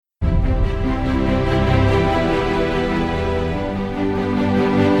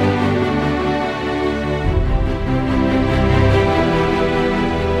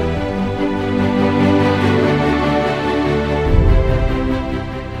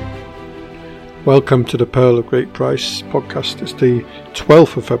Welcome to the Pearl of Great Price podcast. It's the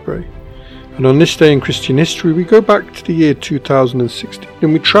 12th of February, and on this day in Christian history we go back to the year 2016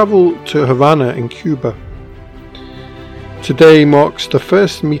 and we travel to Havana in Cuba. Today marks the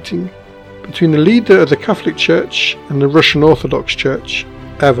first meeting between the leader of the Catholic Church and the Russian Orthodox Church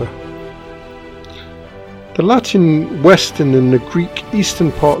ever. The Latin Western and the Greek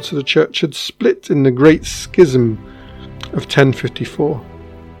Eastern parts of the Church had split in the Great Schism of 1054.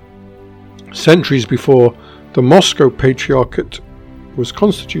 Centuries before the Moscow Patriarchate was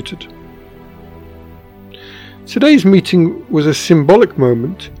constituted. Today's meeting was a symbolic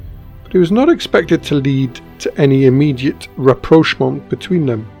moment, but it was not expected to lead to any immediate rapprochement between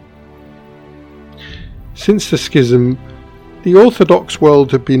them. Since the schism, the Orthodox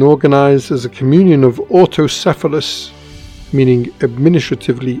world had been organized as a communion of autocephalous, meaning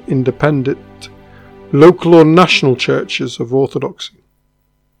administratively independent, local or national churches of Orthodoxy.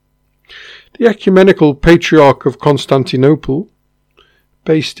 The Ecumenical Patriarch of Constantinople,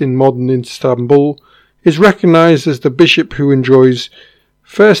 based in modern Istanbul, is recognized as the bishop who enjoys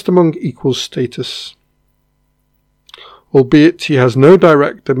first among equals status, albeit he has no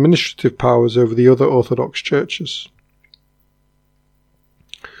direct administrative powers over the other Orthodox churches.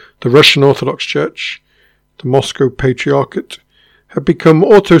 The Russian Orthodox Church, the Moscow Patriarchate, had become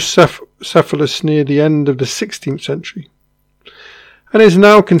autocephalous near the end of the 16th century, and is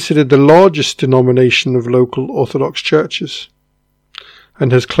now considered the largest denomination of local Orthodox churches,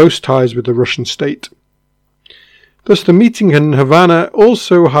 and has close ties with the Russian state. Thus the meeting in Havana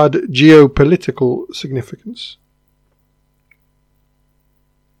also had geopolitical significance.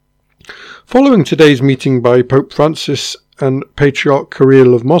 Following today's meeting by Pope Francis and Patriarch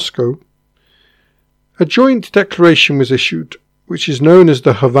Kirill of Moscow, a joint declaration was issued, which is known as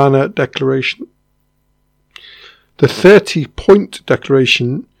the Havana Declaration. The 30-point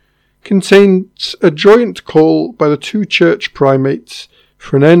declaration contains a joint call by the two church primates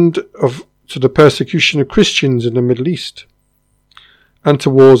for an end to the persecution of Christians in the Middle East and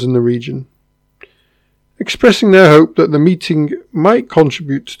to wars in the region, expressing their hope that the meeting might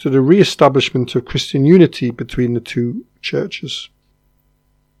contribute to the re-establishment of Christian unity between the two churches.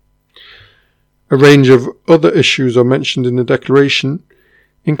 A range of other issues are mentioned in the declaration,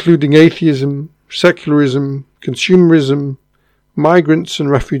 including atheism, secularism, consumerism, migrants and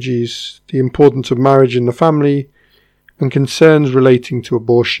refugees, the importance of marriage in the family, and concerns relating to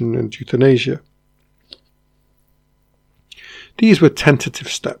abortion and euthanasia. These were tentative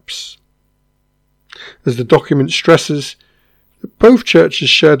steps, as the document stresses that both churches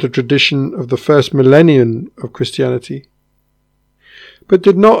share the tradition of the first millennium of Christianity, but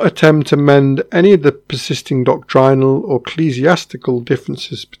did not attempt to mend any of the persisting doctrinal or ecclesiastical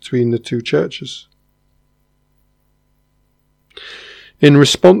differences between the two churches. In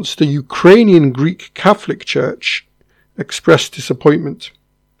response, the Ukrainian Greek Catholic Church expressed disappointment,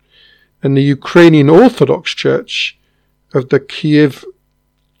 and the Ukrainian Orthodox Church of the Kiev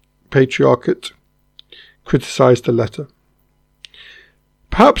Patriarchate criticized the letter,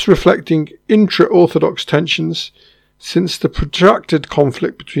 perhaps reflecting intra-Orthodox tensions since the protracted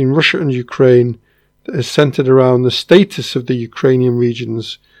conflict between Russia and Ukraine that is centered around the status of the Ukrainian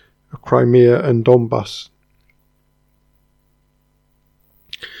regions of Crimea and Donbass.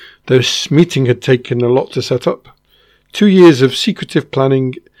 This meeting had taken a lot to set up. 2 years of secretive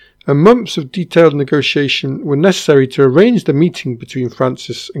planning and months of detailed negotiation were necessary to arrange the meeting between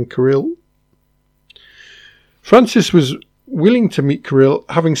Francis and Kirill. Francis was willing to meet Kirill,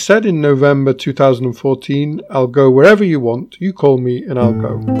 having said in November 2014, "I'll go wherever you want, you call me and I'll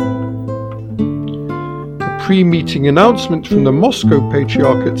go." The pre-meeting announcement from the Moscow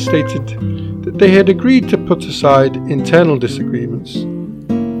Patriarchate stated that they had agreed to put aside internal disagreements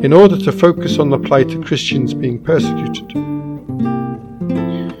in order to focus on the plight of Christians being persecuted.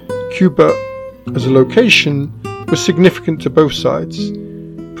 Cuba, as a location, was significant to both sides,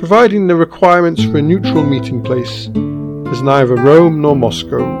 providing the requirements for a neutral meeting place, as neither Rome nor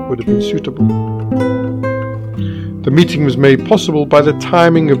Moscow would have been suitable. The meeting was made possible by the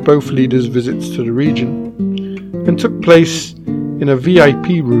timing of both leaders' visits to the region, and took place in a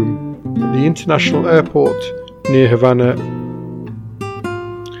VIP room at the international airport near Havana.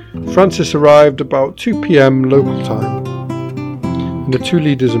 Francis arrived about 2 p.m. local time, and the two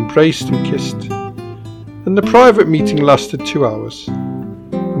leaders embraced and kissed, and the private meeting lasted 2 hours,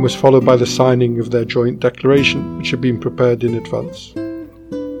 and was followed by the signing of their joint declaration, which had been prepared in advance.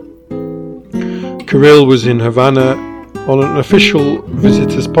 Kirill was in Havana on an official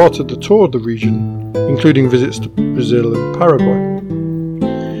visit as part of the tour of the region, including visits to Brazil and Paraguay.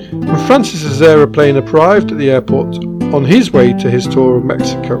 When Francis's aeroplane arrived at the airport on his way to his tour of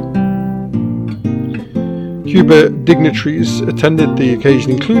Mexico, Cuba dignitaries attended the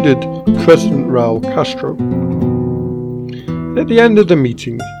occasion included President Raul Castro. At the end of the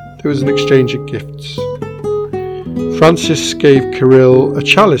meeting, there was an exchange of gifts. Francis gave Kirill a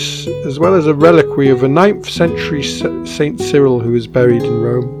chalice as well as a reliquary of a 9th century Saint Cyril who was buried in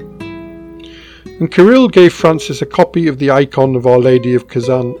Rome. And Kirill gave Francis a copy of the icon of Our Lady of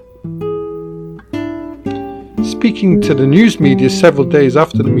Kazan. Speaking to the news media several days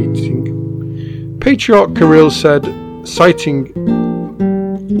after the meeting, Patriarch Kirill said,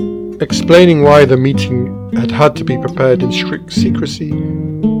 explaining why the meeting had to be prepared in strict secrecy,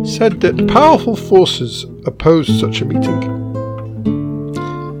 said that powerful forces opposed such a meeting.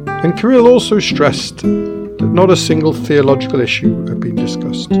 And Kirill also stressed that not a single theological issue had been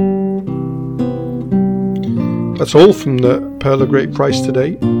discussed. That's all from the Pearl of Great Price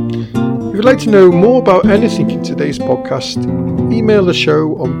today. If you'd like to know more about anything in today's podcast, email the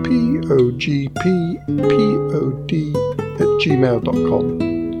show on pogppod@gmail.com.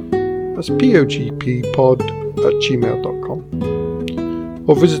 That's pogppod@gmail.com.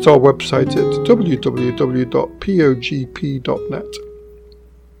 Or visit our website at www.pogp.net.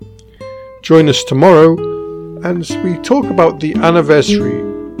 Join us tomorrow as we talk about the anniversary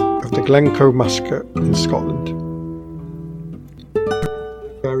of the Glencoe massacre in Scotland.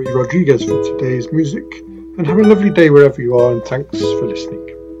 Barry Rodriguez for today's music, and have a lovely day wherever you are, and thanks for listening.